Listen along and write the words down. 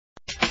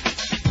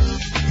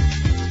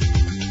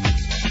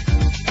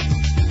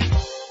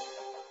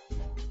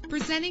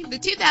Presenting the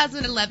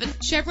 2011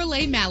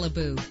 Chevrolet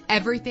Malibu.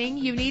 Everything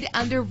you need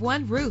under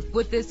one roof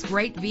with this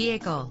great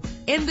vehicle.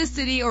 In the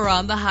city or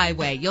on the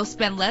highway, you'll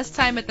spend less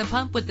time at the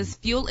pump with this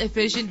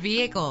fuel-efficient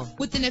vehicle.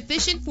 With an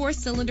efficient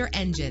 4-cylinder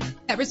engine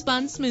that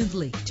responds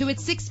smoothly to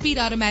its 6-speed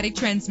automatic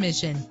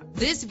transmission.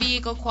 This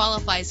vehicle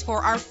qualifies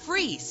for our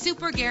free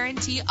Super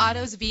Guarantee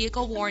Autos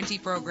Vehicle Warranty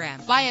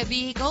Program. Buy a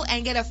vehicle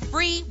and get a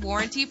free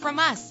warranty from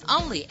us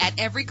only at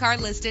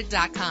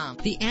everycarlisted.com.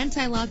 The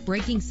anti-lock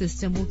braking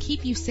system will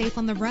keep you safe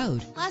on the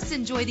road. Plus,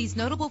 enjoy these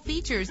notable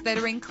features that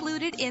are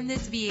included in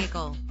this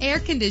vehicle: air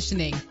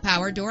conditioning,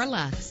 power door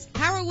locks,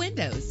 power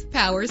windows,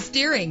 power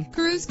steering,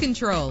 cruise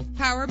control,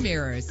 power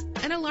mirrors,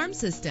 an alarm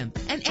system,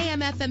 an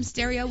AM/FM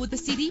stereo with a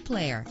CD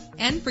player.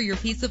 And for your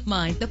peace of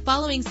mind, the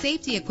following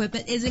safety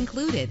equipment is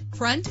included: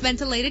 front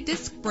ventilated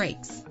disc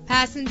brakes,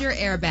 passenger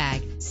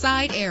airbag,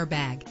 side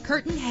airbag,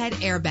 curtain head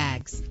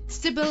airbags,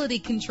 stability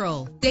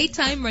control,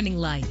 daytime running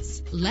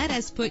lights. Let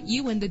us put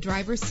you in the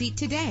driver's seat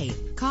today.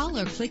 Call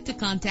or click to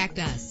contact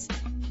us.